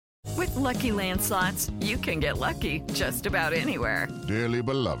With Lucky Land Slots, you can get lucky just about anywhere. Dearly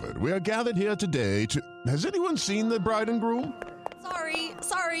beloved, we are gathered here today to... Has anyone seen the bride and groom?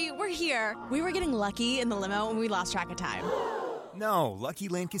 Sorry, we're here. We were getting lucky in the limo and we lost track of time. No, Lucky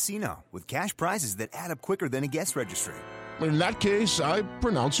Land Casino, with cash prizes that add up quicker than a guest registry. In that case, I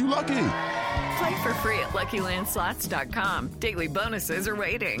pronounce you lucky. Play for free at LuckyLandSlots.com. Daily bonuses are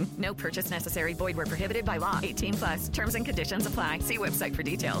waiting. No purchase necessary. Void where prohibited by law. 18+. Terms and conditions apply. See website for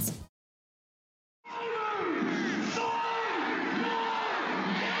details.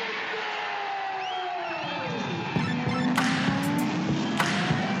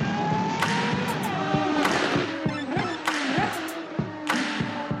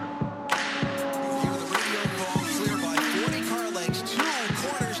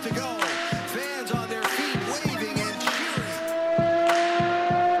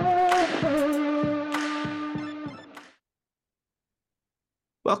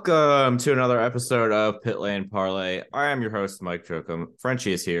 Welcome to another episode of Pit Lane Parlay. I am your host, Mike Jokum.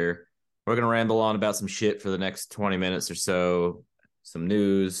 Frenchie is here. We're going to ramble on about some shit for the next 20 minutes or so. Some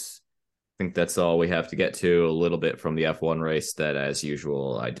news. I think that's all we have to get to. A little bit from the F1 race that, as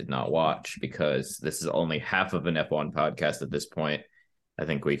usual, I did not watch because this is only half of an F1 podcast at this point. I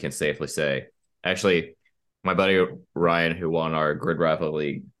think we can safely say. Actually, my buddy Ryan, who won our Grid Raffle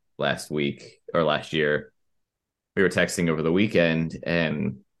League last year, we were texting over the weekend,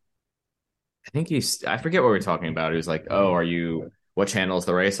 and I forget what we were talking about. He was like, what channel is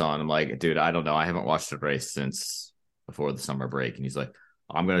the race on? I'm like, dude, I don't know. I haven't watched the race since before the summer break. And he's like,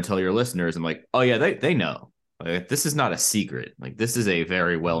 I'm going to tell your listeners. I'm like, oh yeah, they know. Like, this is not a secret. Like, this is a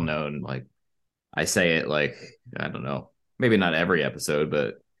very well-known, like, I say it like, I don't know, maybe not every episode,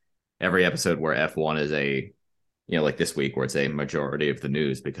 but every episode where F1 is like this week where it's a majority of the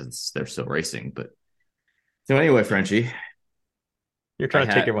news because they're still racing. But so anyway, Frenchie, you're trying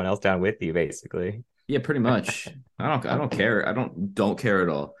to take everyone else down with you, basically. Yeah, pretty much. I don't care. I don't care at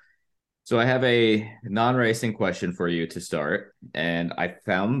all. So I have a non-racing question for you to start, and I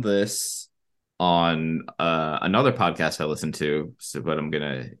found this on another podcast I listened to. But I'm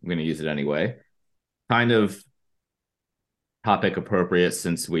gonna use it anyway. Kind of topic appropriate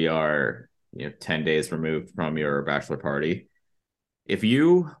since we are 10 days removed from your bachelor party. If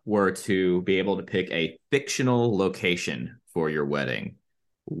you were to be able to pick a fictional location for your wedding,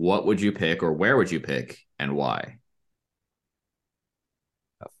 what would you pick, or where would you pick, and why?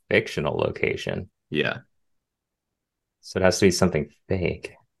 A fictional location? Yeah. So it has to be something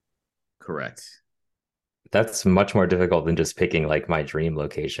fake. Correct. That's much more difficult than just picking like my dream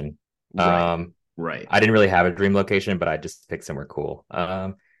location. Right. I didn't really have a dream location, but I just picked somewhere cool.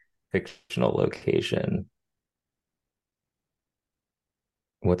 Fictional location.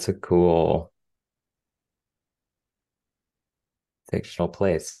 What's a cool fictional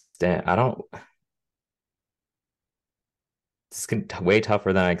place? Damn, this is way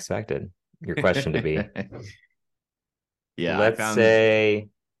tougher than I expected your question to be. Yeah, let's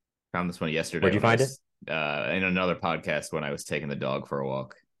found this one yesterday. Where'd you find it? In another podcast when I was taking the dog for a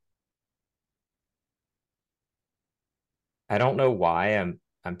walk. I don't know why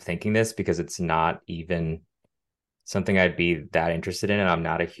I'm thinking this, because it's not even something I'd be that interested in, and I'm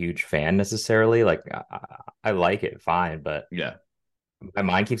not a huge fan necessarily. Like, I like it fine, but yeah, my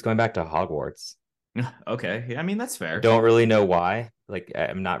mind keeps going back to Hogwarts. Okay, yeah, I mean, that's fair. I don't really know why. Like,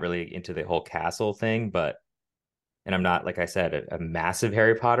 I'm not really into the whole castle thing, and I'm not, like I said, a massive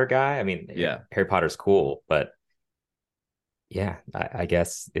Harry Potter guy. I mean, yeah, Harry Potter's cool, but yeah, I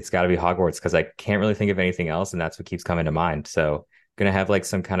guess it's got to be Hogwarts, because I can't really think of anything else, and that's what keeps coming to mind. So I'm gonna have like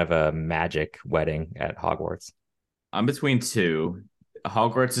some kind of a magic wedding at Hogwarts. I'm between two.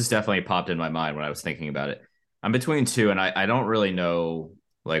 Hogwarts has definitely popped in my mind when I was thinking about it. I'm between two, and I don't really know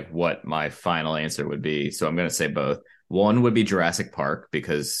like what my final answer would be. So I'm going to say both. One would be Jurassic Park,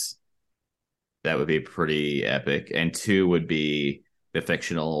 because that would be pretty epic. And two would be the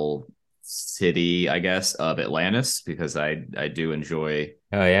fictional city, I guess, of Atlantis, because I do enjoy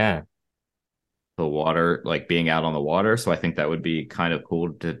the water, like being out on the water. So I think that would be kind of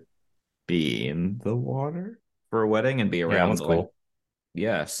cool to be in the water for a wedding and be around. Yeah, that one's cool.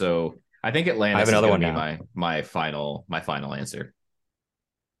 Yeah, so I think Atlantis I have another is one going now. to be my final answer.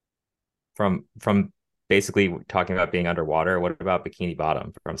 From basically talking about being underwater, what about Bikini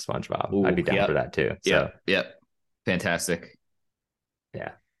Bottom from SpongeBob? Ooh, I'd be down for that too. Yep. Fantastic.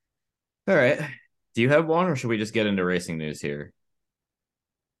 Yeah. All right. Do you have one, or should we just get into racing news here?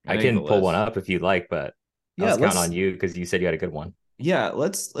 I can pull one up if you'd like, but I was counting on you because you said you had a good one. Yeah,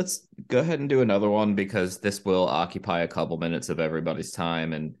 let's go ahead and do another one, because this will occupy a couple minutes of everybody's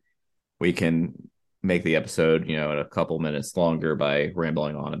time, and we can make the episode, a couple minutes longer by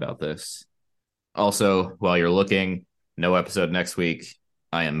rambling on about this. Also, while you're looking, no episode next week.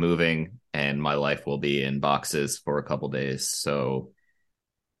 I am moving and my life will be in boxes for a couple days. So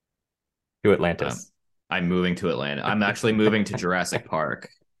To um, Atlantis. I'm moving to Atlanta. I'm actually moving to Jurassic Park.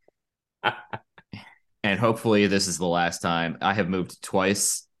 And hopefully this is the last time. I have moved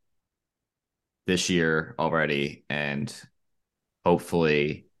twice this year already. And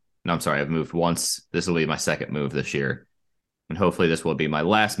hopefully, no, I'm sorry, I've moved once. This will be my second move this year. And hopefully this will be my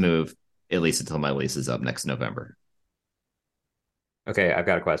last move, at least until my lease is up next November. Okay, I've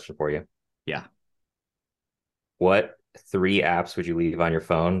got a question for you. Yeah. What 3 apps would you leave on your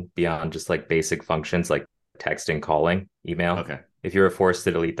phone beyond just like basic functions like texting, calling, email, Okay. if you were forced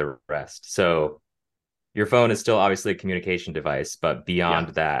to delete the rest? So your phone is still obviously a communication device, but beyond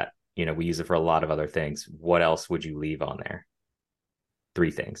Yeah. that, we use it for a lot of other things. What else would you leave on there? 3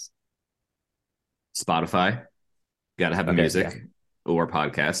 things. Spotify. Got to have the Okay, music yeah. or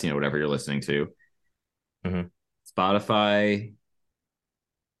podcast, whatever you're listening to. Mm-hmm. Spotify,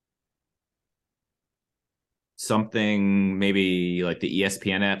 something maybe like the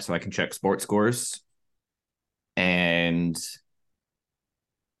ESPN app so I can check sports scores, and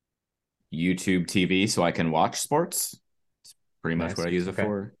YouTube TV so I can watch sports. It's pretty much Nice. what I use it Okay.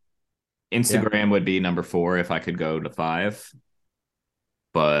 for. Yeah. Instagram would be number 4 if I could go to 5,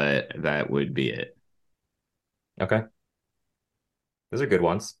 but that would be it. Okay. Those are good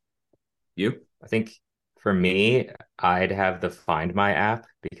ones. You? I think for me, I'd have the Find My app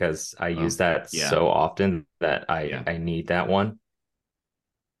because I use that yeah. so often that Yeah. I need that one.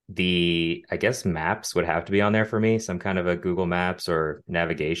 I guess maps would have to be on there for me, some kind of a Google Maps or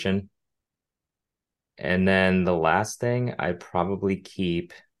navigation. And then the last thing I'd probably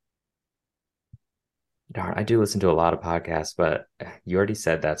keep. Darn, I do listen to a lot of podcasts, but you already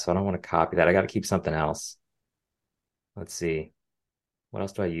said that, so I don't want to copy that. I got to keep something else. Let's see. What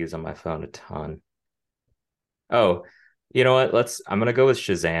else do I use on my phone a ton? Oh, you know what? I'm gonna go with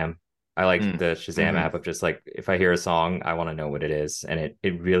Shazam. I like the Shazam Mm-hmm. app of just like if I hear a song, I want to know what it is. And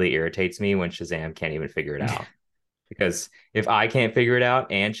it really irritates me when Shazam can't even figure it out. Because if I can't figure it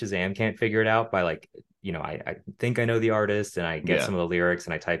out and Shazam can't figure it out by like, I think I know the artist and I get Yeah. some of the lyrics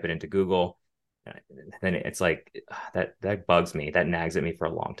and I type it into Google, then it's like that bugs me. That nags at me for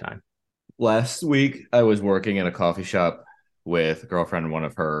a long time. Last week, I was working in a coffee shop with a girlfriend and one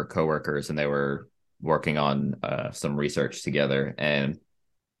of her coworkers, and they were working on some research together. And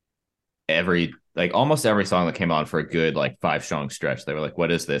almost every song that came on for a good like 5 song stretch, they were like,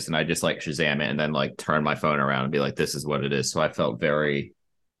 "What is this?" And I just like Shazam it, and then like turn my phone around and be like, "This is what it is." So I felt very,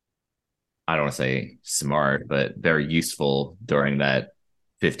 I don't want to say smart, but very useful during that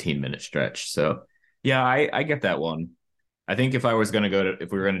 15-minute stretch. So yeah, I get that one. I think if we were going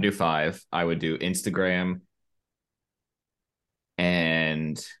to do 5, I would do Instagram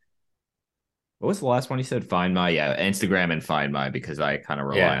and what was the last one you said? Find My, yeah, Instagram and Find My, because I kind of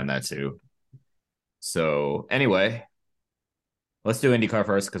rely Yeah. on that too. So anyway, let's do IndyCar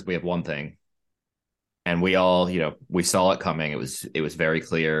first because we have one thing, and we all, we saw it coming. It was very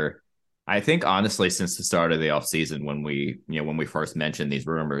clear. I think honestly, since the start of the off season, when we first mentioned these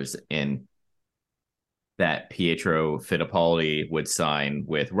rumors in that Pietro Fittipaldi would sign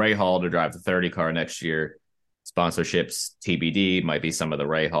with Ray Hall to drive the 30 car next year. Sponsorships TBD, might be some of the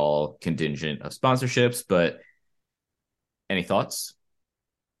Ray Hall contingent of sponsorships, but any thoughts?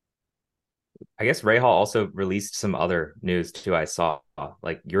 I guess Ray Hall also released some other news too. I saw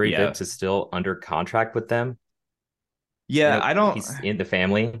like Yuri Yeah. Vips is still under contract with them. Yeah, I don't. He's in the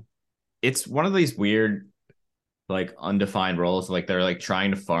family. It's one of these weird, like undefined roles. Like they're like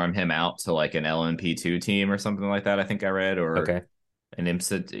trying to farm him out to like an LMP2 team or something like that. I think I read, or Okay. an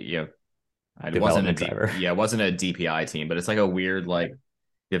IMSA. It Development driver. It wasn't a DPI team, but it's like a weird like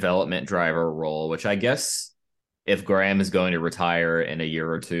development driver role, which I guess if Graham is going to retire in a year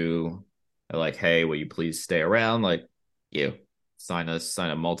or two, they're like, hey, will you please stay around? Like, sign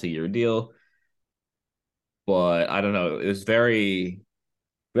a multi-year deal. But I don't know. It was very,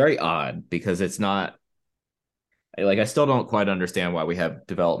 very odd because it's not like I still don't quite understand why we have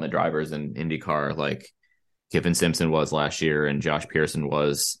development drivers in IndyCar like Kevin Simpson was last year and Josh Pearson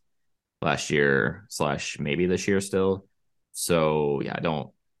was last year / maybe this year still. So yeah, I don't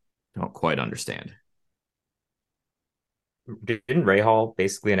quite understand. Didn't Ray Hall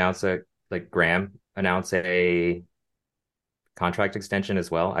basically Graham announce a contract extension as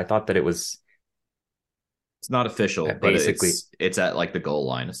well? I thought that it was It's not official, but basically, it's at like the goal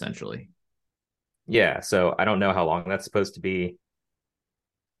line essentially. yeah. So I don't know how long that's supposed to be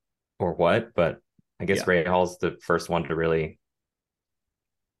or what, but I guess Yeah. Ray Hall's the first one to really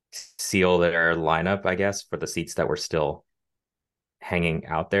seal their lineup, I guess, for the seats that were still hanging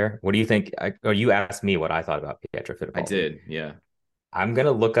out there. What do you think? Or you asked me what I thought about Pietro I Fittipaldi. did, yeah. I'm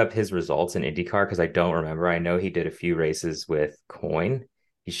gonna look up his results in IndyCar because I don't remember. I know he did a few races with Coyne.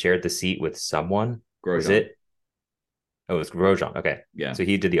 He shared the seat with someone. Was Grosjean. it? Oh, it was Grosjean. Okay, Yeah. so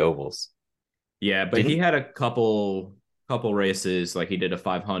he did the ovals. Yeah, but he Didn't? had a couple races, like he did a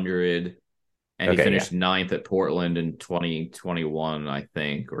 500 and he Okay, yeah. finished ninth at Portland in 2021, I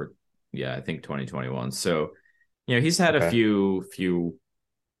think, or yeah, I think 2021. So, he's had a Okay. few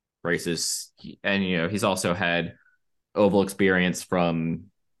races, and he's also had oval experience from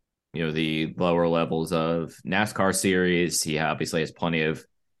the lower levels of NASCAR series. He obviously has plenty of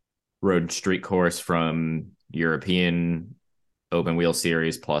road street course from European open wheel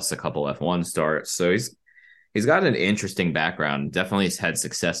series, plus a couple F1 starts. So he's got an interesting background. Definitely has had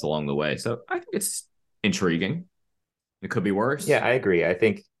success along the way. So I think it's intriguing. It could be worse. Yeah, I agree. I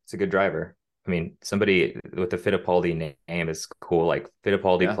think it's a good driver. I mean, somebody with the Fittipaldi name is cool. Like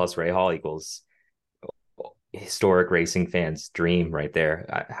Fittipaldi Yeah. plus Rahal equals historic racing fans' dream right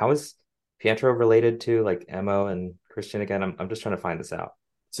there. How is Pietro related to like Emo and Christian again? I'm just trying to find this out.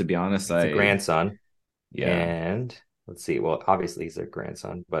 To be honest, He's a grandson, yeah. and let's see. Well, obviously he's a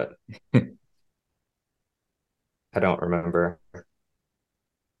grandson, but I don't remember.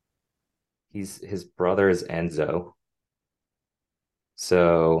 His brother is Enzo.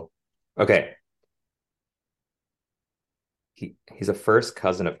 So, okay, he's a first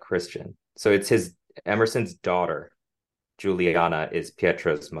cousin of Christian. So it's his Emerson's daughter, Juliana, is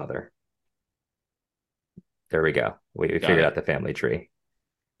Pietro's mother. There we go. We Got figured out it. the family tree.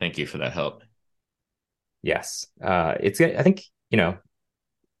 Thank you for that help. Yes. It's I think,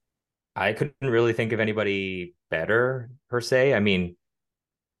 I couldn't really think of anybody better per se. I mean,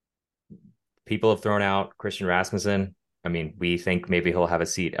 people have thrown out Christian Rasmussen. I mean, we think maybe he'll have a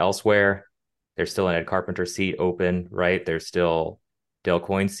seat elsewhere. There's still an Ed Carpenter seat open, right? There's still Dale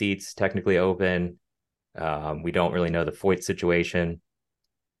Coyne seats technically open. We don't really know the Foyt situation.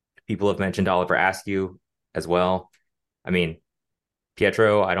 People have mentioned Oliver Askew as well. I mean,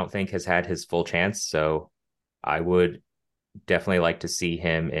 Pietro, I don't think has had his full chance, so I would definitely like to see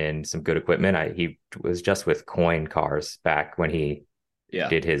him in some good equipment. He was just with Coyne cars back when he Yeah.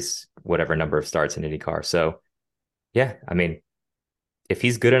 did his whatever number of starts in IndyCar. So yeah, I mean, if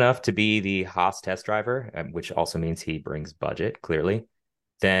he's good enough to be the Haas test driver, which also means he brings budget clearly,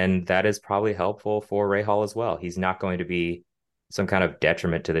 then that is probably helpful for Rahal as well. He's not going to be some kind of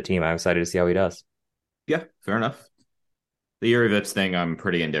detriment to the team. I'm excited to see how he does. Yeah, fair enough. The Yurevich thing I'm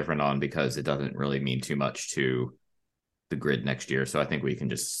pretty indifferent on because it doesn't really mean too much to the grid next year. So I think we can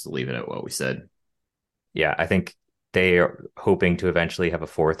just leave it at what we said. Yeah, I think they are hoping to eventually have a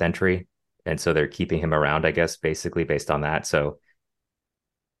fourth entry. And so they're keeping him around, I guess, basically based on that. So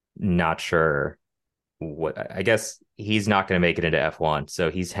not sure what, I guess he's not going to make it into F1.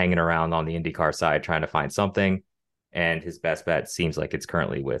 So he's hanging around on the IndyCar side trying to find something. And his best bet seems like it's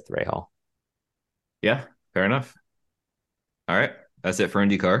currently with Rahal. Yeah, fair enough. All right. That's it for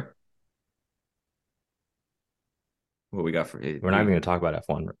IndyCar. What we got for We're not even going to talk about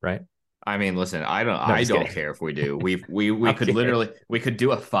F1, right? I mean, listen, I don't No, I just don't kidding. care if we do. We I'm could kidding. literally we could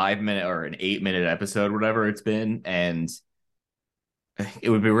do a 5 minute or an 8 minute episode, whatever it's been, and it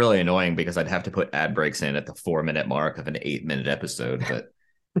would be really annoying because I'd have to put ad breaks in at the 4 minute mark of an 8 minute episode.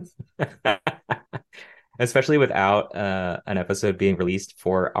 But Especially without an episode being released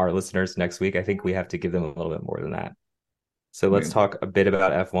for our listeners next week. I think we have to give them a little bit more than that. So I let's mean, talk a bit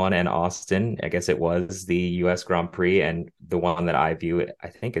about F1 and Austin. I guess it was the US Grand Prix, and the one that I view, I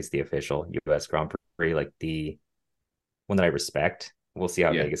think it's the official US Grand Prix, like the one that I respect. We'll see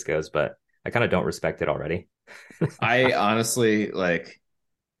how yeah, Vegas goes, but I kind of don't respect it already. I honestly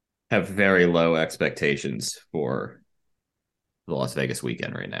have very low expectations for the Las Vegas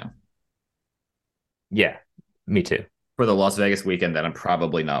weekend right now. Yeah, me too. For the Las Vegas weekend that I'm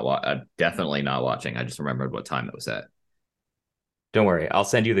probably not definitely not watching. I just remembered what time it was at. Don't worry. I'll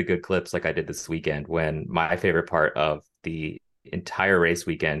send you the good clips like I did this weekend when my favorite part of the entire race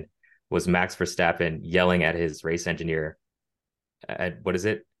weekend was Max Verstappen yelling at his race engineer at what is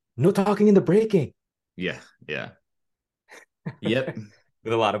it? No talking in the braking. Yeah, yeah. Yep.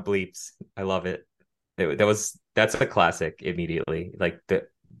 With a lot of bleeps. I love it. That's a classic immediately. Like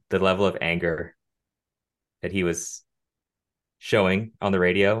the level of anger that he was showing on the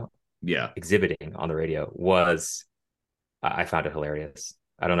radio, Yeah. exhibiting on the radio was I found it hilarious.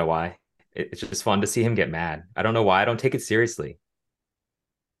 I don't know why. It's just fun to see him get mad. I don't know why I don't take it seriously.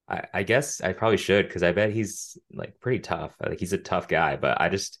 I guess I probably should because I bet he's like pretty tough. Like he's a tough guy, but I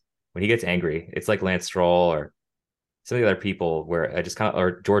just when he gets angry, it's like Lance Stroll or some of the other people where I just kind of,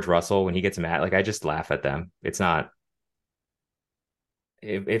 or George Russell, when he gets mad, like I just laugh at them. It's not,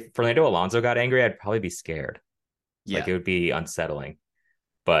 if Fernando Alonso got angry, I'd probably be scared. Like Yeah. it would be unsettling,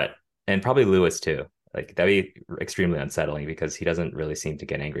 but, and probably Lewis too. Like that'd be extremely unsettling because he doesn't really seem to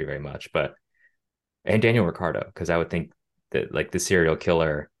get angry very much. But, and Daniel Ricciardo, because I would think that like the serial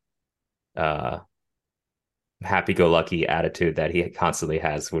killer, uh, happy go lucky attitude that he constantly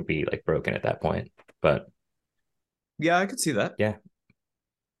has would be like broken at that point. But Yeah, I could see that. yeah,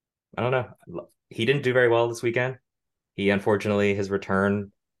 I don't know. He didn't do very well this weekend. He unfortunately, his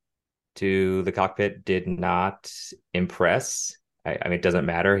return to the cockpit did not impress. I mean, it doesn't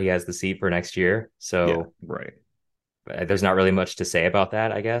matter. He has the seat for next year. Yeah, So right. there's not really much to say about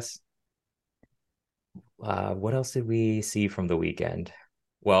that, I guess. What else did we see from the weekend?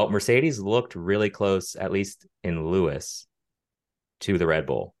 Well, Mercedes looked really close, at least in Lewis, to the Red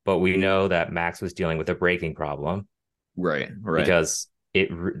Bull. But we know that Max was dealing with a braking problem Right. because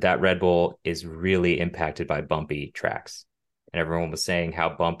that Red Bull is really impacted by bumpy tracks. And everyone was saying how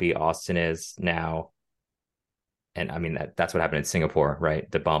bumpy Austin is now. And I mean that's what happened in Singapore, right?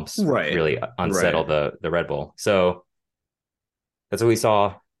 The bumps Right. really unsettle Right. the Red Bull. So that's what we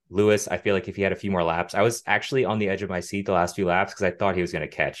saw. Lewis, I feel like if he had a few more laps, I was actually on the edge of my seat the last few laps because I thought he was going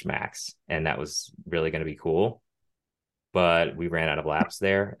to catch Max, and that was really going to be cool. But we ran out of laps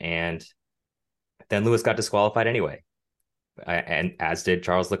there, and then Lewis got disqualified anyway, and as did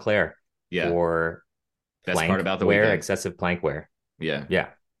Charles Leclerc Yeah. for Best part about the wear, weekend. excessive plank wear. Yeah. Yeah,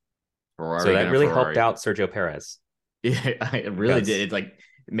 Ferrari so that gonna really helped Ferrari. out Sergio Perez. Yeah, it really Because did. It like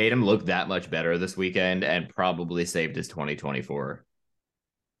made him look that much better this weekend and probably saved his 2024.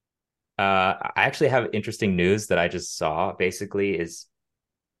 I actually have interesting news that I just saw. Basically, is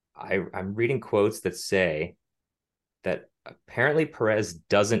I'm reading quotes that say that apparently Perez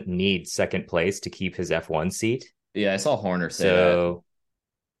doesn't need second place to keep his F1 seat. Yeah, I saw Horner say that. So,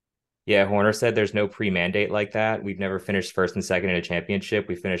 yeah, Horner said there's no pre-mandate like that. We've never finished first and second in a championship.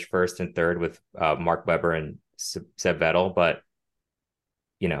 We finished first and third with Mark Webber and Seb Vettel. But,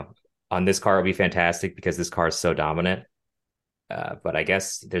 you know, on this car, it'll be fantastic because this car is so dominant. But I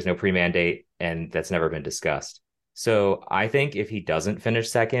guess there's no pre-mandate, and that's never been discussed. So I think if he doesn't finish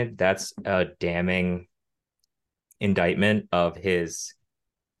second, that's a damning indictment of his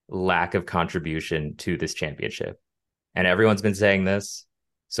lack of contribution to this championship. And everyone's been saying this.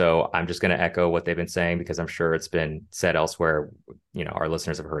 So I'm just going to echo what they've been saying because I'm sure it's been said elsewhere. You know, our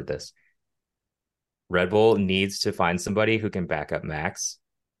listeners have heard this. Red Bull needs to find somebody who can back up Max,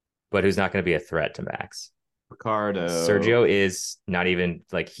 but who's not going to be a threat to Max. Ricardo. Sergio is not even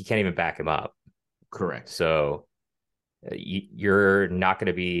like he can't even back him up. Correct. So you're not going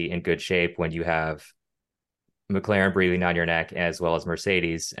to be in good shape when you have McLaren breathing down your neck as well as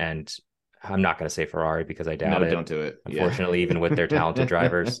Mercedes. And I'm not going to say Ferrari because I doubt No, it. don't do it. Unfortunately, even with their talented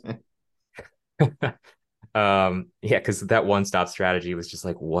drivers. Yeah, because that one stop strategy was just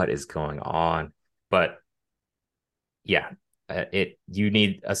like, what is going on? But yeah, you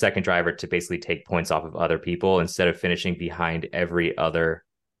need a second driver to basically take points off of other people instead of finishing behind every other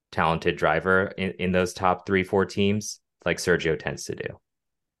talented driver in those top 3-4 teams like Sergio tends to do.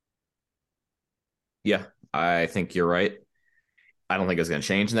 Yeah, I think you're right. I don't think it's going to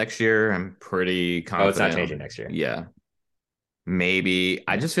change next year. I'm pretty confident. Oh, it's not changing next year. Yeah. Maybe.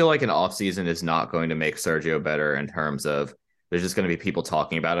 I just feel like an offseason is not going to make Sergio better in terms of there's just going to be people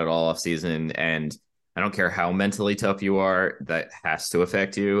talking about it all offseason. And I don't care how mentally tough you are, that has to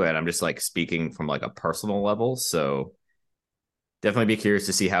affect you. And I'm just like speaking from like a personal level. So definitely be curious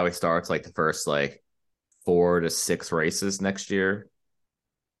to see how he starts like the first like 4 to 6 races next year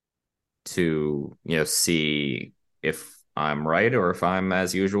to, see if I'm right or if I'm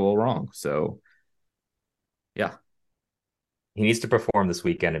as usual wrong. So yeah. He needs to perform this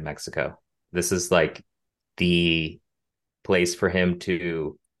weekend in Mexico. This is like the place for him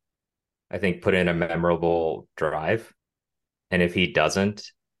to, I think, put in a memorable drive. And if he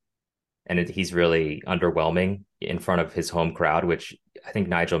doesn't, and he's really underwhelming in front of his home crowd, which I think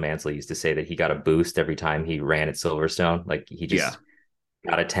Nigel Mansell used to say that he got a boost every time he ran at Silverstone. Like he just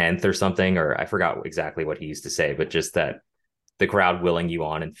got a 10th or something, or I forgot exactly what he used to say, but just that the crowd willing you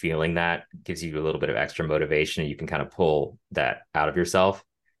on and feeling that gives you a little bit of extra motivation. And you can kind of pull that out of yourself.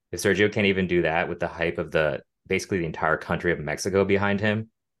 If Sergio can't even do that with the hype of basically the entire country of Mexico behind him,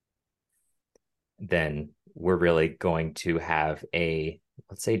 then we're really going to have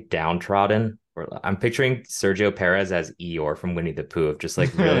let's say downtrodden, or I'm picturing Sergio Perez as Eeyore from Winnie the Pooh, of just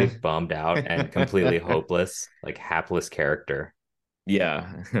like really bummed out and completely hopeless, like hapless character.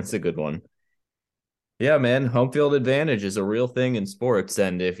 Yeah, that's a good one. Yeah, man, home field advantage is a real thing in sports,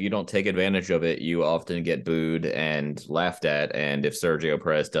 and if you don't take advantage of it, you often get booed and laughed at. And if Sergio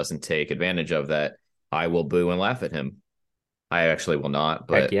Perez doesn't take advantage of that, I will boo and laugh at him. I actually will not, Heck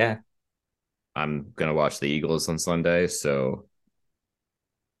but yeah. I'm gonna watch the Eagles on Sunday, so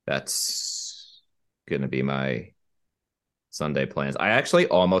that's gonna be my Sunday plans. I actually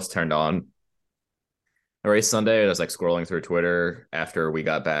almost turned on the race Sunday. I was like scrolling through Twitter after we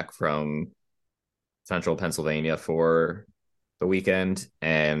got back from Central Pennsylvania for the weekend,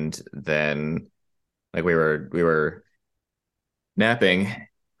 and then like we were napping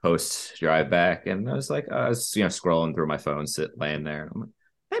post drive back, and I was like I was scrolling through my phone, laying there. I'm like,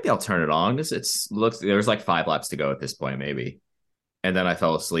 maybe I'll turn it on. It's looks there's like 5 laps to go at this point, maybe. And then I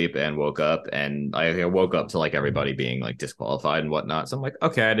fell asleep and woke up, and I woke up to like everybody being like disqualified and whatnot. So I'm like,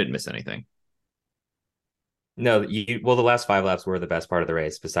 okay, I didn't miss anything. No, well, the last 5 laps were the best part of the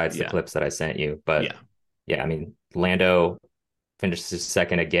race, besides the Yeah, clips that I sent you. But yeah. yeah, I mean, Lando finishes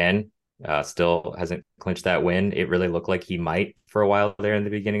second again. Still hasn't clinched that win. It really looked like he might for a while there in the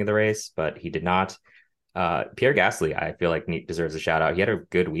beginning of the race, but he did not. Pierre Gasly, I feel like deserves a shout out. He had a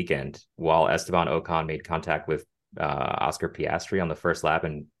good weekend while Esteban Ocon made contact with Oscar Piastri on the first lap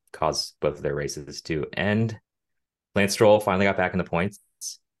and caused both of their races to end. Lance Stroll finally got back in the points.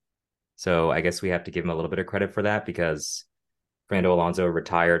 So I guess we have to give him a little bit of credit for that because Fernando Alonso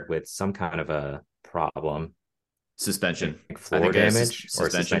retired with some kind of a problem. Suspension. Like I floor think damage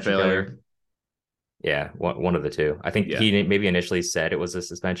or suspension failure. Yeah, one of the two. I think Yeah, he maybe initially said it was a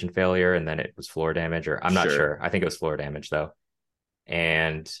suspension failure and then it was floor damage, or I'm not sure. sure. I think it was floor damage though.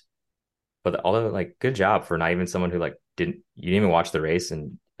 And but although like good job for not even someone who like you didn't even watch the race,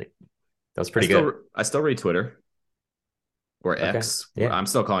 and like that was pretty good. I still read Twitter or Okay. X. Yeah. I'm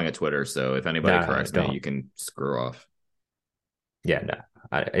still calling it Twitter. So if anybody No, corrects me, don't. you can screw off. Yeah, no.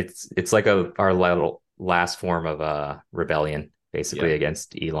 It's like our little last form of rebellion, basically, Yeah.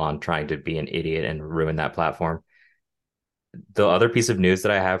 against Elon trying to be an idiot and ruin that platform. The other piece of news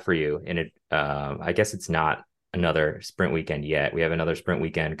that I have for you, and I guess it's not another sprint weekend yet. We have another sprint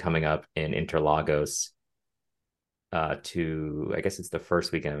weekend coming up in Interlagos. I guess it's the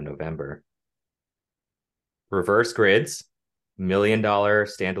first weekend of November. Reverse grids, $1 million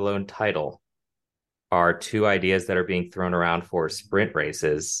standalone title are two ideas that are being thrown around for sprint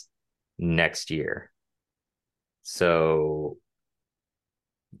races next year. So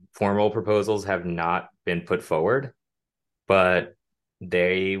formal proposals have not been put forward, but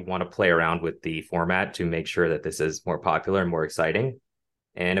they want to play around with the format to make sure that this is more popular and more exciting.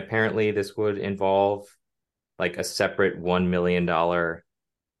 And apparently this would involve like a separate $1 million, I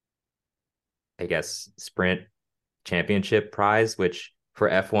guess, sprint championship prize, which for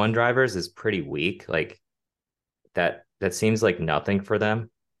F1 drivers is pretty weak. Like that seems like nothing for them.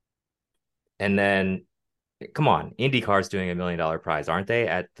 And then come on, IndyCar's doing $1 million prize, aren't they,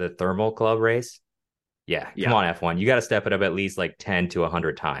 at the Thermal Club race? Yeah, come Yeah. on, F1. You got to step it up at least like 10 to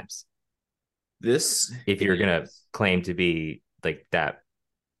 100 times This if you're going to claim to be like that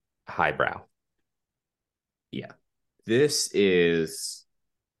highbrow. Yeah. This is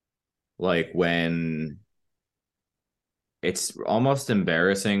like when it's almost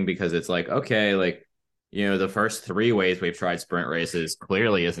embarrassing because it's like, okay, like, the first 3 ways we've tried sprint races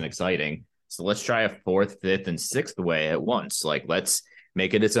clearly isn't exciting. So let's try a fourth, fifth, and sixth way at once. Like, let's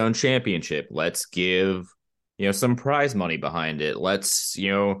make it its own championship. Let's give, some prize money behind it. Let's,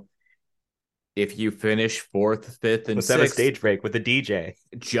 if you finish fourth, fifth, and Let's have a sixth, stage break with the DJ.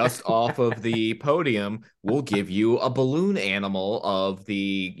 just off of the podium, we'll give you a balloon animal of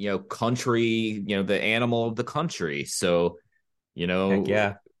the, country, the animal of the country. So, Heck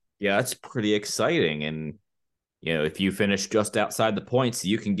yeah. yeah, it's pretty exciting. And, if you finish just outside the points,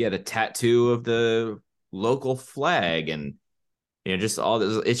 you can get a tattoo of the local flag and, just all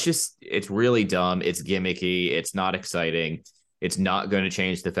this. It's really dumb. It's gimmicky. It's not exciting. It's not going to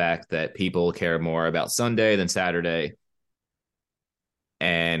change the fact that people care more about Sunday than Saturday.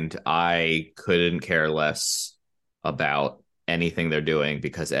 And I couldn't care less about anything they're doing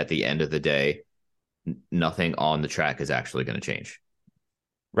because at the end of the day, nothing on the track is actually going to change.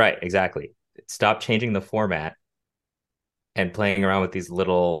 Right, exactly. Stop changing the format and playing around with these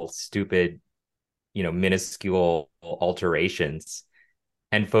little stupid, minuscule alterations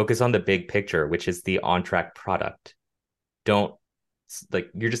and focus on the big picture, which is the on-track product. Don't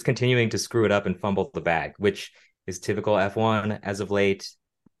you're just continuing to screw it up and fumble the bag, which is typical F1 as of late.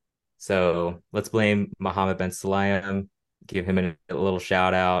 So let's blame Mohammed Ben Sulayem, give him a little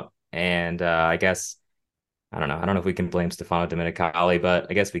shout out. And I guess, I don't know if we can blame Stefano Domenicali, but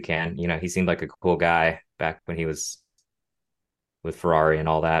I guess we can. He seemed like a cool guy back when he was with Ferrari and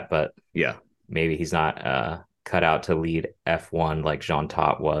all that. But yeah, maybe he's not cut out to lead F1 like Jean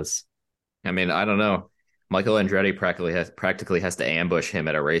Todt was. I mean, I don't know. Michael Andretti practically has to ambush him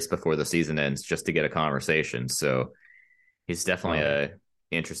at a race before the season ends just to get a conversation. So he's definitely a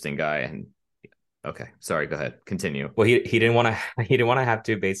interesting guy. And okay, sorry, go ahead, continue. Well, he didn't want to have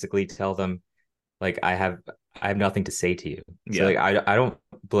to basically tell them like I have nothing to say to you. So like I don't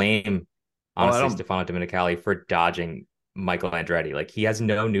blame honestly Stefano Domenicali for dodging Michael Andretti. Like he has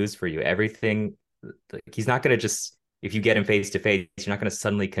no news for you. Everything, like, he's not going to just, if you get him face to face, you're not going to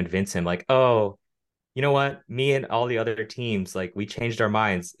suddenly convince him like, oh, you know what? Me and all the other teams, like we changed our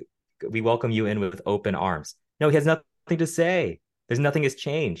minds. We welcome you in with open arms. No, he has nothing to say. There's nothing has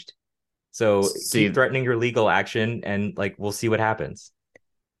changed. So keep threatening your legal action and like, we'll see what happens.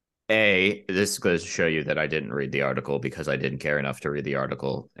 This goes to show you that I didn't read the article because I didn't care enough to read the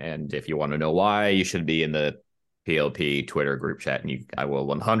article. And if you want to know why, you should be in the PLP Twitter group chat, and I will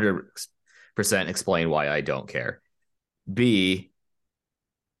 100% explain why I don't care. B,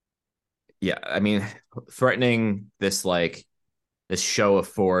 yeah, I mean, threatening this show of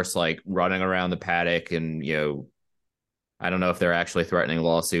force, like running around the paddock, and I don't know if they're actually threatening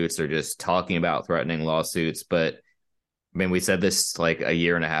lawsuits or just talking about threatening lawsuits, but I mean, we said this like a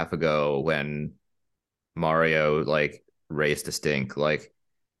year and a half ago when Mario like raised a stink. Like,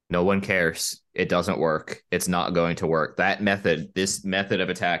 no one cares. It doesn't work. It's not going to work. This method of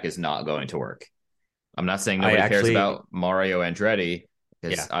attack is not going to work. I'm not saying nobody cares about Mario Andretti,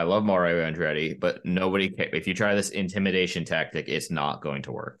 because I love Mario Andretti, but nobody cares. If you try this intimidation tactic, it's not going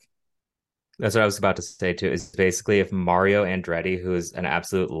to work. That's what I was about to say too, is basically if Mario Andretti, who is an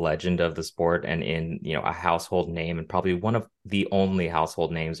absolute legend of the sport and in, a household name and probably one of the only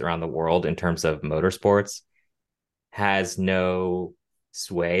household names around the world in terms of motorsports, has no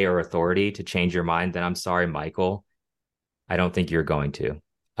sway or authority to change your mind, then I'm sorry, Michael. I don't think you're going to.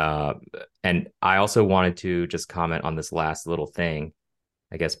 And I also wanted to just comment on this last little thing,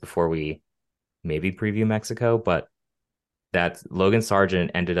 I guess, before we maybe preview Mexico, but that Logan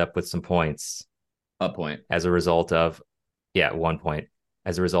Sargent ended up with some points. A point. As a result of, 1 point,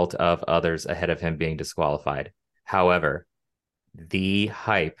 as a result of others ahead of him being disqualified. However, the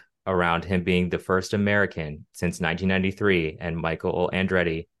hype around him being the first American since 1993 and Michael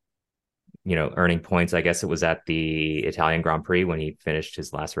Andretti, earning points, I guess it was at the Italian Grand Prix when he finished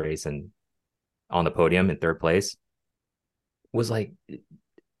his last race and on the podium in third place, was like,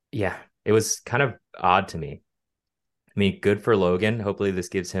 it was kind of odd to me. I mean, good for Logan. Hopefully this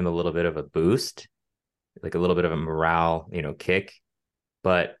gives him a little bit of a boost, like a little bit of a morale, kick.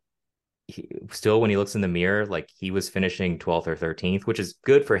 But still, when he looks in the mirror, like he was finishing 12th or 13th, which is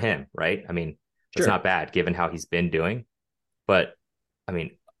good for him, right? I mean, It's not bad given how he's been doing. But I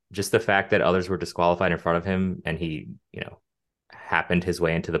mean, just the fact that others were disqualified in front of him and he, happened his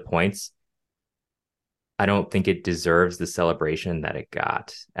way into the points, I don't think it deserves the celebration that it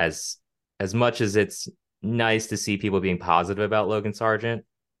got. As much as it's nice to see people being positive about Logan Sargent,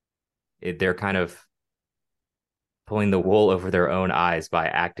 they're kind of pulling the wool over their own eyes by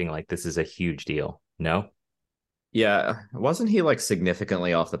acting like this is a huge deal. No? Yeah. Wasn't he like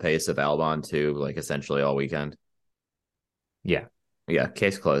significantly off the pace of Albon too, like essentially all weekend? Yeah. Yeah.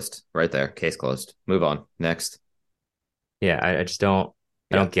 Case closed right there. Case closed. Move on. Next. Yeah. I just don't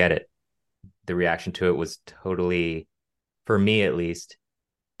get it. The reaction to it was totally, for me at least,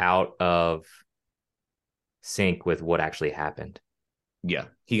 out of sync with what actually happened. Yeah,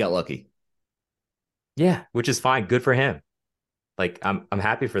 he got lucky. Yeah, which is fine. Good for him. Like, I'm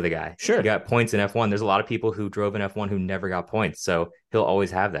happy for the guy. Sure. He got points in F1. There's a lot of people who drove in F1 who never got points, so he'll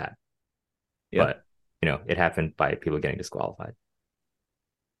always have that. Yeah. But, it happened by people getting disqualified.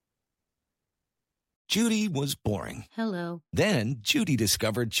 Judy was boring. Hello. Then Judy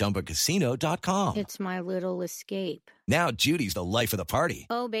discovered ChumbaCasino.com. It's my little escape. Now Judy's the life of the party.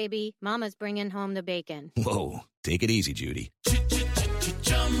 Oh, baby, mama's bringing home the bacon. Whoa, take it easy, Judy.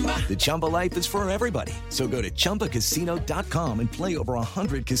 The Chumba life is for everybody. So go to ChumbaCasino.com and play over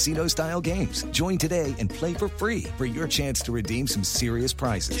 100 casino-style games. Join today and play for free for your chance to redeem some serious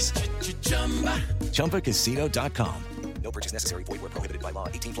prizes. ChumbaCasino.com. No purchase necessary. Void where prohibited by law.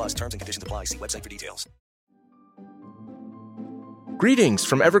 18 plus terms and conditions apply. See website for details. Greetings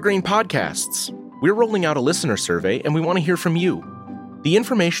from Evergreen Podcasts. We're rolling out a listener survey, and we want to hear from you. The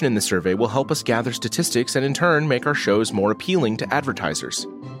information in the survey will help us gather statistics and in turn make our shows more appealing to advertisers.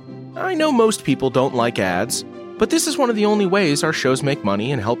 I know most people don't like ads, but this is one of the only ways our shows make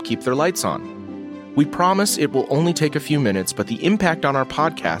money and help keep their lights on. We promise it will only take a few minutes, but the impact on our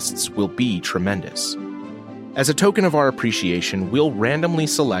podcasts will be tremendous. As a token of our appreciation, we'll randomly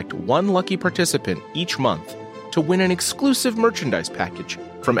select one lucky participant each month to win an exclusive merchandise package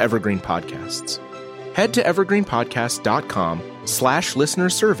from Evergreen Podcasts. Head to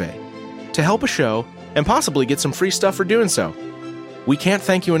evergreenpodcast.com/listenersurvey to help a show and possibly get some free stuff for doing so. We can't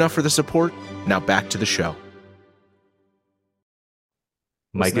thank you enough for the support. Now back to the show.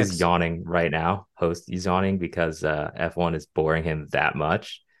 Mike is yawning right now. Host is yawning because F1 is boring him that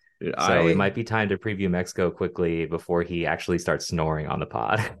much. Dude, so it might be time to preview Mexico quickly before he actually starts snoring on the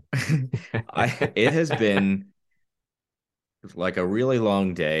pod. It has been like a really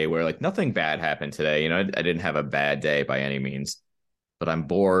long day where like nothing bad happened today. I didn't have a bad day by any means, but I'm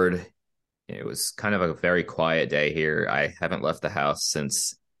bored. It was kind of a very quiet day here. I haven't left the house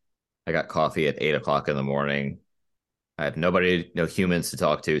since I got coffee at 8:00 in the morning. I have nobody, no humans to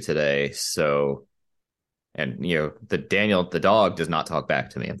talk to today. So, and the dog does not talk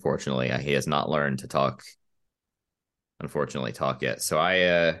back to me. Unfortunately, he has not learned to talk yet. So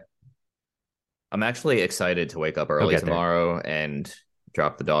I'm actually excited to wake up early tomorrow and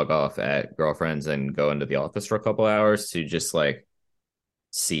drop the dog off at girlfriend's and go into the office for a couple hours to just like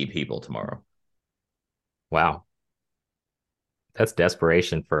see people tomorrow. Wow. That's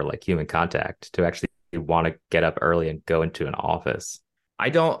desperation for like human contact to actually want to get up early and go into an office.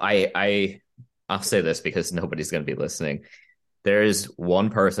 I'll say this because nobody's going to be listening. There is one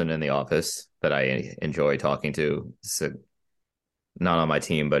person in the office that I enjoy talking to. So not on my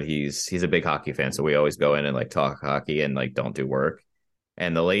team, but he's a big hockey fan. So we always go in and like talk hockey and like don't do work.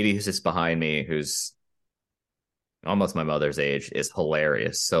 And the lady who's just behind me, who's almost my mother's age, is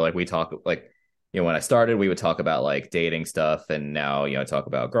hilarious. So like we talk like, when I started, we would talk about like dating stuff, and now, talk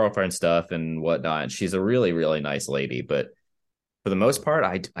about girlfriend stuff and whatnot. And she's a really, really nice lady. But for the most part,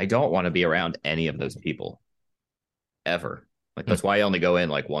 I don't want to be around any of those people ever. Like, that's why I only go in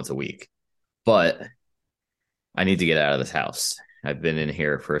like once a week. But I need to get out of this house. I've been in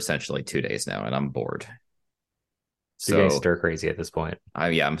here for essentially 2 days now, and I'm bored. So you're getting stir crazy at this point.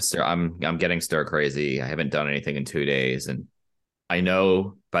 I'm getting stir crazy. I haven't done anything in 2 days, and I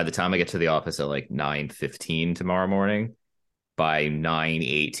know by the time I get to the office at like 9:15 tomorrow morning, by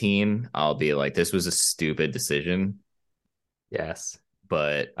 9:18, I'll be like, this was a stupid decision. Yes.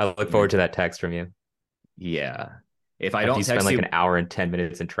 But I look forward to that text from you. Yeah. If I don't text spend like an hour and 10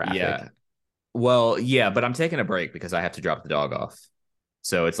 minutes in traffic. Yeah. Well, yeah, but I'm taking a break because I have to drop the dog off.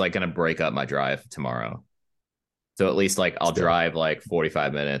 So it's like going to break up my drive tomorrow. So at least like I'll drive like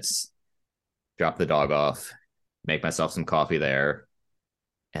 45 minutes, drop the dog off, make myself some coffee there,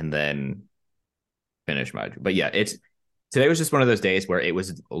 and then finish but yeah, today was just one of those days where it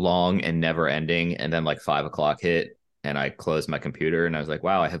was long and never ending. And then like 5:00 hit and I closed my computer and I was like,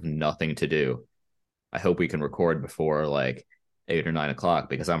 wow, I have nothing to do. I hope we can record before like 8 or 9 o'clock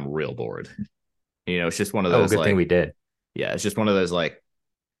because I'm real bored. It's just one of those. Good thing we did. Yeah. It's just one of those like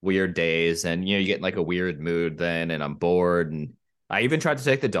weird days, and you get like a weird mood then, and I'm bored. And I even tried to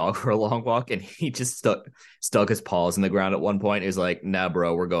take the dog for a long walk, and he just stuck his paws in the ground at one point. He was like, nah,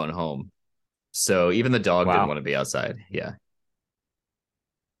 bro, we're going home. So even the dog didn't want to be outside. Yeah.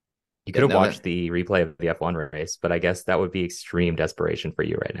 You could have watched the replay of the F1 race, but I guess that would be extreme desperation for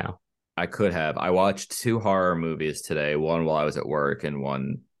you right now. I could have. I watched 2 horror movies today, one while I was at work and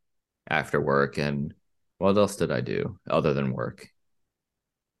one after work. And what else did I do other than work?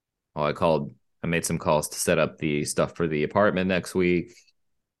 Well, I made some calls to set up the stuff for the apartment next week,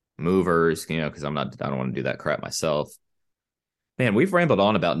 movers, because I don't want to do that crap myself. Man, we've rambled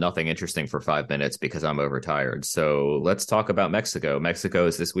on about nothing interesting for 5 minutes because I'm overtired. So let's talk about Mexico. Mexico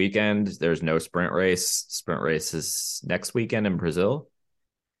is this weekend. There's no sprint race. Sprint race is next weekend in Brazil.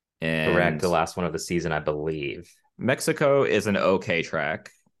 And correct, the last one of the season, I believe. Mexico is an okay track.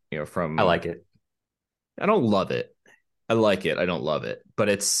 I like it. I don't love it. I like it. I don't love it. But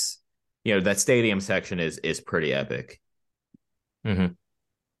it's, that stadium section is pretty epic. Mm-hmm.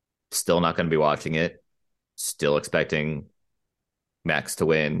 Still not going to be watching it. Still expecting Max to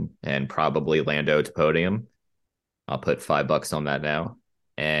win and probably Lando to podium. I'll put $5 on that now.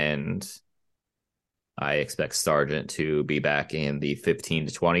 And I expect Sargent to be back in the 15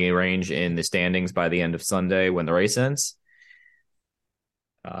 to 20 range in the standings by the end of Sunday when the race ends.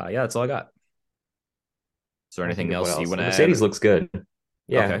 Yeah, that's all I got. Is there anything else you want to add? Mercedes looks good.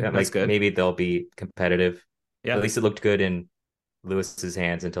 Yeah, okay, that's good. Maybe they'll be competitive. Yeah. At least it looked good in Lewis's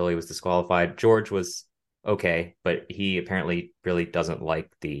hands until he was disqualified. George was okay, but he apparently really doesn't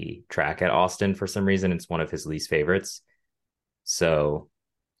like the track at Austin for some reason. It's one of his least favorites. So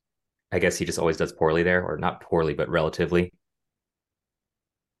I guess he just always does poorly there, or not poorly, but relatively.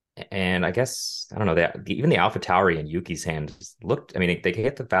 And I guess, I don't know, even the AlphaTauri in Yuki's hands looked, they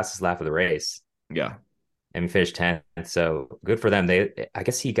hit the fastest lap of the race. Yeah. And finished 10th. So good for them. I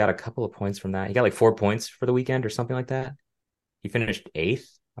guess he got a couple of points from that. He got like 4 points for the weekend or something like that. He finished 8th,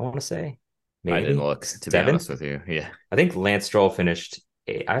 I want to say. Maybe. I didn't look, to be 7th? honest with you. Yeah. I think Lance Stroll finished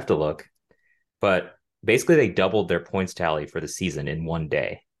 8th. I have to look. But basically, they doubled their points tally for the season in one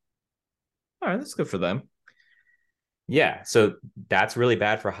day. All right, that's good for them. Yeah, so that's really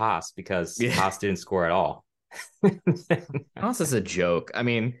bad for Haas because Haas didn't score at all. Haas is a joke. I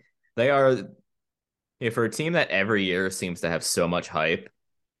mean, they are for a team that every year seems to have so much hype.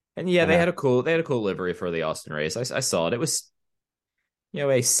 And yeah, they had a cool livery for the Austin race. I saw it. It was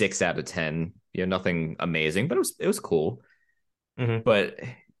a 6 out of 10. Nothing amazing, but it was cool. Mm-hmm. But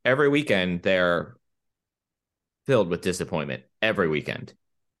every weekend they're filled with disappointment. Every weekend.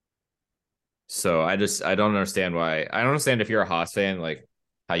 So I don't understand why. I don't understand if you're a Haas fan, like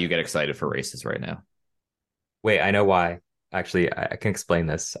how you get excited for races right now. Wait, I know why. Actually, I can explain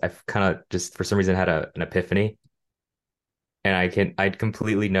this. I've kind of just for some reason had an epiphany. And I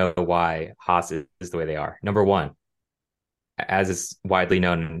completely know why Haas is the way they are. Number one, as is widely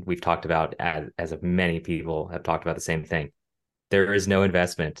known, we've talked about as many people have talked about the same thing. There is no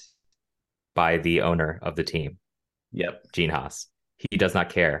investment by the owner of the team. Yep. Gene Haas. He does not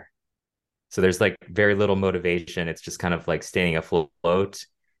care. So there's like very little motivation. It's just kind of like staying afloat.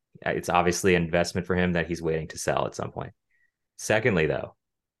 It's obviously an investment for him that he's waiting to sell at some point. Secondly, though,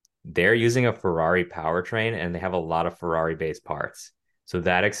 they're using a Ferrari powertrain and they have a lot of Ferrari based parts. So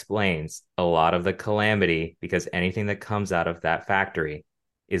that explains a lot of the calamity because anything that comes out of that factory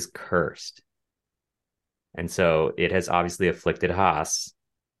is cursed. And so it has obviously afflicted Haas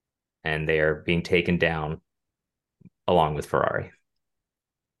and they are being taken down along with Ferrari.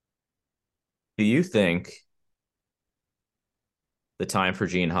 Do you think the time for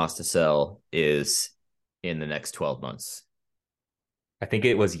Gene Haas to sell is in the next 12 months? I think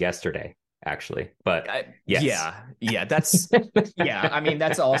it was yesterday, actually, but yes. Yeah, that's yeah. I mean,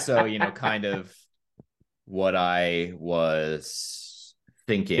 that's also kind of what I was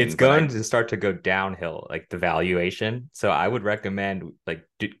thinking. It's going to start to go downhill, like the valuation. So I would recommend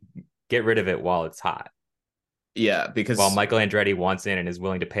get rid of it while it's hot. Yeah, because while Michael Andretti wants in and is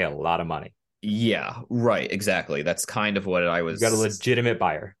willing to pay a lot of money. Yeah, right. Exactly. That's kind of what I was. You got a legitimate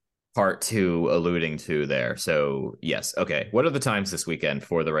buyer. Part 2 alluding to there. So yes. Okay. What are the times this weekend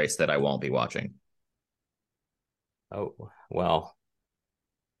for the race that I won't be watching? Oh, well,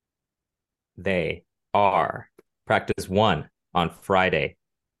 they are practice 1 on Friday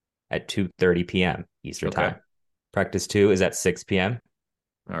at 2:30 p.m. Eastern time. Practice 2 is at 6 p.m.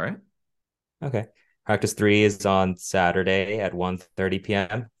 All right. Okay. Practice 3 is on Saturday at 1:30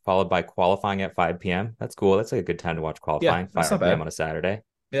 p.m., followed by qualifying at 5 p.m. That's cool. That's like a good time to watch qualifying. 5 p.m. on a Saturday.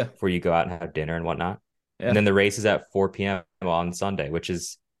 Yeah. Before you go out and have dinner and whatnot. Yeah. And then the race is at 4 p.m. on Sunday, which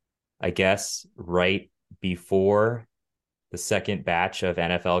is, I guess, right before the second batch of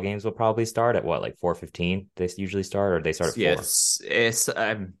NFL games will probably start at what, like 4:15? They usually start, or they start at 4? It's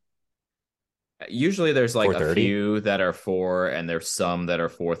usually there's like 4:30? A few that are 4 and there's some that are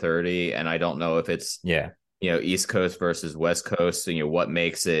 4:30, and I don't know if it's East Coast versus West Coast, so what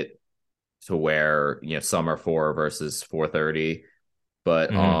makes it to where some are 4 versus 4:30.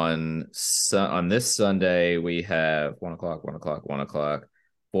 But on this Sunday we have 1 o'clock,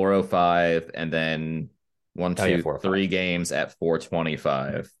 4:05, and then 1, 2, 3 games at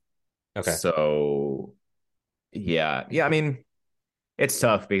 4:25. Okay. So yeah. I mean, it's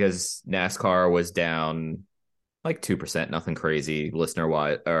tough because NASCAR was down like 2%, nothing crazy listener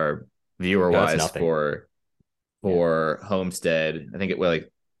wise or viewer wise for Homestead. I think it was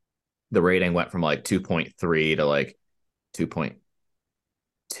like the rating went from like 2.3 to like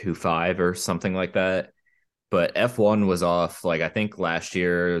 2.25 or something like that. But F1 was off. Like I think last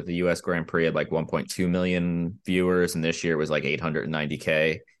year the US Grand Prix had like 1.2 million viewers, and this year it was like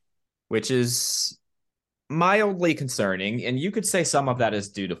 890K, which is mildly concerning. And you could say some of that is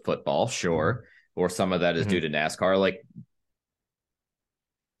due to football, sure, or some of that is due to NASCAR. Like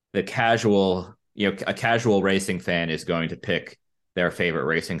the casual, a casual racing fan is going to pick their favorite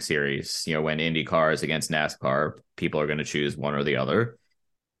racing series. When IndyCar is against NASCAR, people are going to choose one or the other.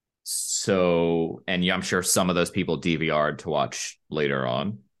 So, and I'm sure some of those people DVR'd to watch later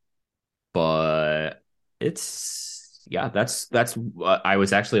on, but that's I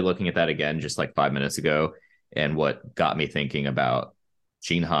was actually looking at that again just like 5 minutes ago, and what got me thinking about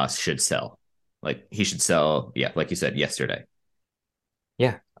Gene Haas should sell. Like he should sell, like you said, yesterday.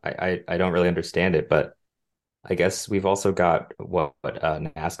 Yeah, I don't really understand it, but I guess we've also got what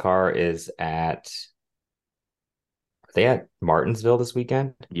NASCAR is at. Are they at Martinsville this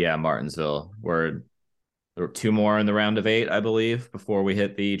weekend? Yeah, Martinsville. There were 2 more in the round of 8, I believe, before we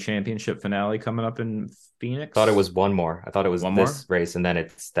hit the championship finale coming up in Phoenix. I thought it was 1 more. I thought it was this race, and then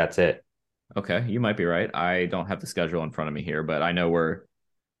that's it. Okay, you might be right. I don't have the schedule in front of me here, but I know we're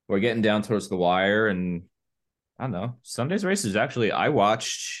getting down towards the wire, and I don't know. Sunday's races actually I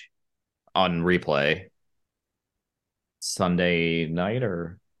watched on replay Sunday night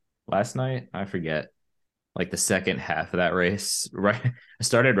or last night. I forget. Like the second half of that race, right? I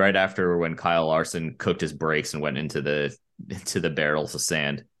started right after when Kyle Larson cooked his brakes and went into the barrels of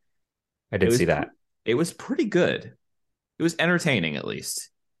sand. I did see that. It was pretty good. It was entertaining, at least.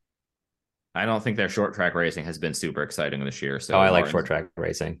 I don't think their short track racing has been super exciting this year. So I like short track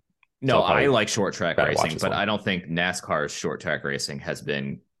racing. No, So I like short track racing, but one. I don't think NASCAR's short track racing has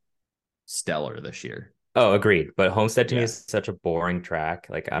been stellar this year. Oh, agreed. But Homestead to me is such a boring track.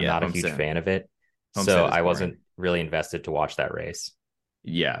 Like I'm not a huge fan of it. Homestead so I wasn't really invested to watch that race.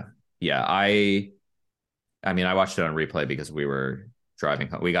 Yeah. I mean, I watched it on replay because we were driving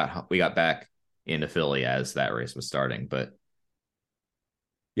home. We got back into Philly as that race was starting, but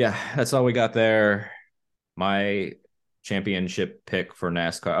yeah, that's all we got there. My championship pick for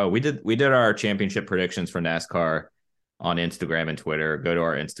NASCAR. Oh, we did our championship predictions for NASCAR on Instagram and Twitter. Go to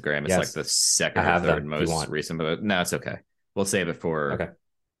our Instagram. It's like the second or third most recent, but no, it's okay. We'll save it for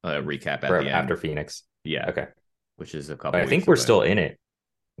a recap at the end. After Phoenix. Yeah. Okay. Which is a couple. I think we're still in it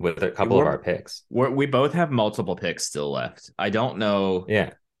with a couple of our picks. We both have multiple picks still left. I don't know.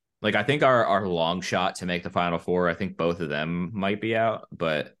 Yeah. Like I think our long shot to make the Final Four, I think both of them might be out,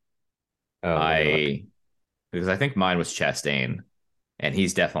 but because I think mine was Chastain, and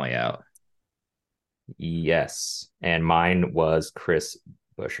he's definitely out. Yes, and mine was Chris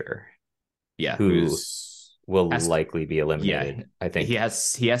Buescher. Yeah, who will likely be eliminated. Yeah, I think he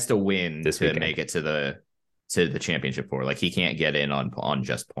has to win to weekend. Make it to the championship four. Like he can't get in on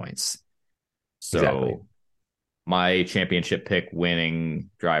just points. So exactly. My championship pick winning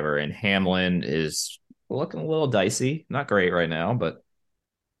driver in Hamlin is looking a little dicey. Not great right now, but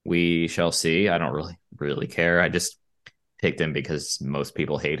we shall see. I don't really care. I just picked him because most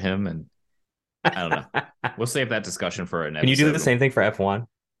people hate him, and I don't know. We'll save that discussion for an episode. Can you do the same thing for F1?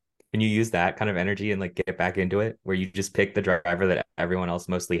 Can you use that kind of energy and like get back into it, where you just pick the driver that everyone else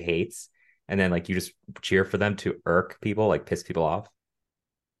mostly hates, and then like you just cheer for them to irk people, like piss people off?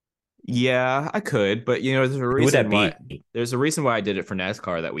 Yeah, I could, but there's a reason there's a reason why I did it for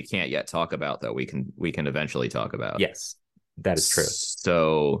NASCAR that we can't yet talk about, that we can eventually talk about. Yes, that is true.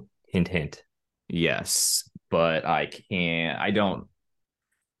 So hint, hint. Yes, but I don't.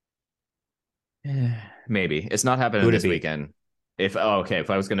 Maybe it's not happening this weekend. If I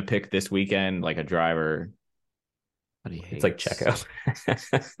was going to pick this weekend, like a driver, it's like Checo.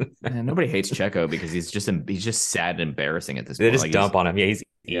 Man, nobody hates Checo because he's just sad and embarrassing at this point. They just dump on him. Yeah, he's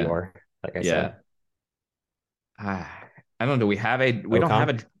Eeyore, like I said. I don't know. We don't have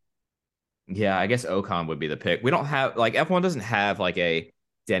a. Yeah, I guess Ocon would be the pick. We don't have like F1 doesn't have like a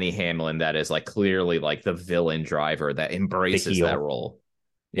Denny Hamlin that is like clearly like the villain driver that embraces that role.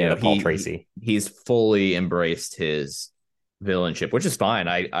 Paul Tracy. He's fully embraced his villainship, which is fine.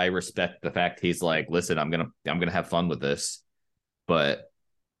 I respect the fact he's like, listen, I'm gonna have fun with this. But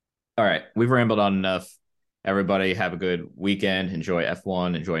all right, we've rambled on enough. Everybody have a good weekend. Enjoy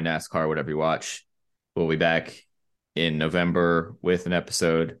F1, enjoy NASCAR, whatever you watch. We'll be back in November with an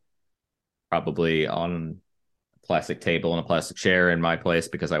episode, probably on a plastic table and a plastic chair in my place,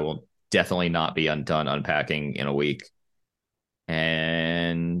 because I will definitely not be done unpacking in a week.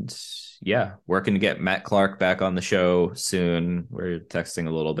 And yeah, working to get Matt Clark back on the show soon. We're texting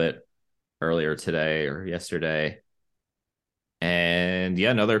a little bit earlier today or yesterday. And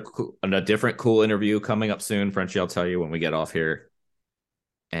yeah, a different cool interview coming up soon. Frenchie, I'll tell you when we get off here.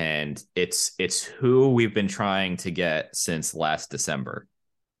 And it's who we've been trying to get since last December.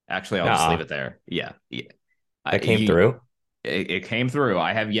 Actually, I'll just leave it there. Yeah. It came through. It came through.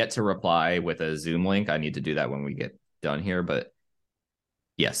 I have yet to reply with a Zoom link. I need to do that when we get done here, but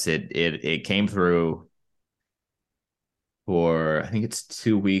yes, it came through for, I think it's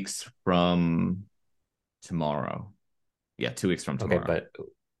 2 weeks from tomorrow. Yeah, 2 weeks from tomorrow. Okay, but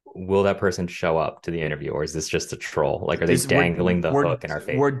will that person show up to the interview, or is this just a troll? Like, are they dangling the hook in our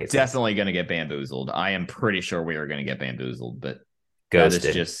face? We're definitely going to get bamboozled. I am pretty sure we are going to get bamboozled, but ghosted. That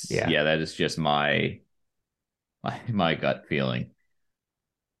is just that is just my gut feeling.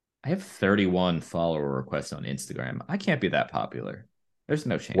 I have 31 follower requests on Instagram. I can't be that popular. There's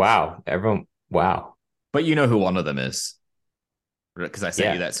no chance. Wow. Everyone. Wow. But you know who one of them is. Because I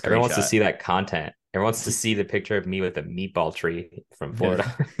sent you that screenshot. Everyone wants to see that content. Everyone wants to see the picture of me with a meatball tree from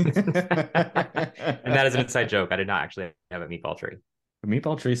Florida. And that is an inside joke. I did not actually have a meatball tree. The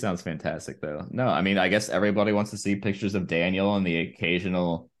meatball tree sounds fantastic, though. No, I mean, I guess everybody wants to see pictures of Daniel and the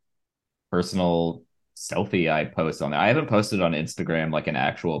occasional personal selfie I post on there. I haven't posted on Instagram like an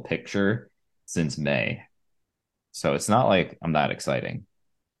actual picture since May. So it's not like I'm that exciting.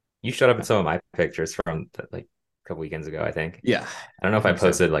 You showed up in some of my pictures from like a couple weekends ago, I think. Yeah. I don't know if I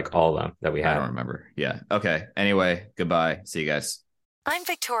posted like all of them that we had. I don't remember. Yeah. Okay. Anyway, goodbye. See you guys. I'm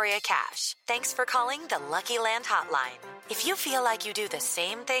Victoria Cash. Thanks for calling the Lucky Land Hotline. If you feel like you do the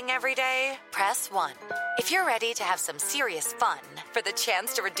same thing every day, press 1. If you're ready to have some serious fun for the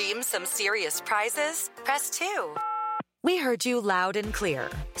chance to redeem some serious prizes, press 2. We heard you loud and clear.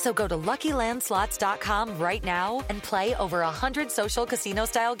 So go to LuckyLandSlots.com right now and play over 100 social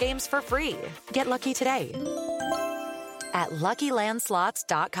casino-style games for free. Get lucky today at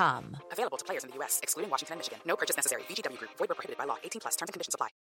LuckyLandSlots.com. Available to players in the U.S., excluding Washington and Michigan. No purchase necessary. VGW Group. Void where prohibited by law. 18+. Terms and conditions apply.